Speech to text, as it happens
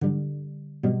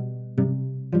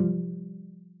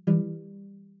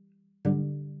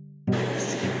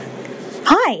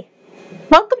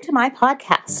to my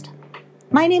podcast.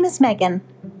 My name is Megan,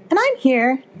 and I'm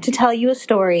here to tell you a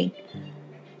story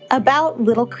about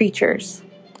little creatures.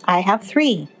 I have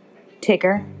 3,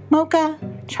 Tigger, Mocha,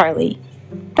 Charlie.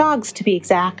 Dogs to be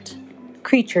exact,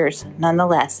 creatures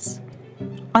nonetheless.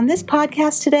 On this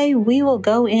podcast today, we will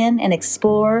go in and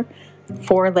explore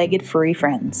 4-legged furry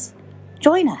friends.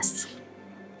 Join us.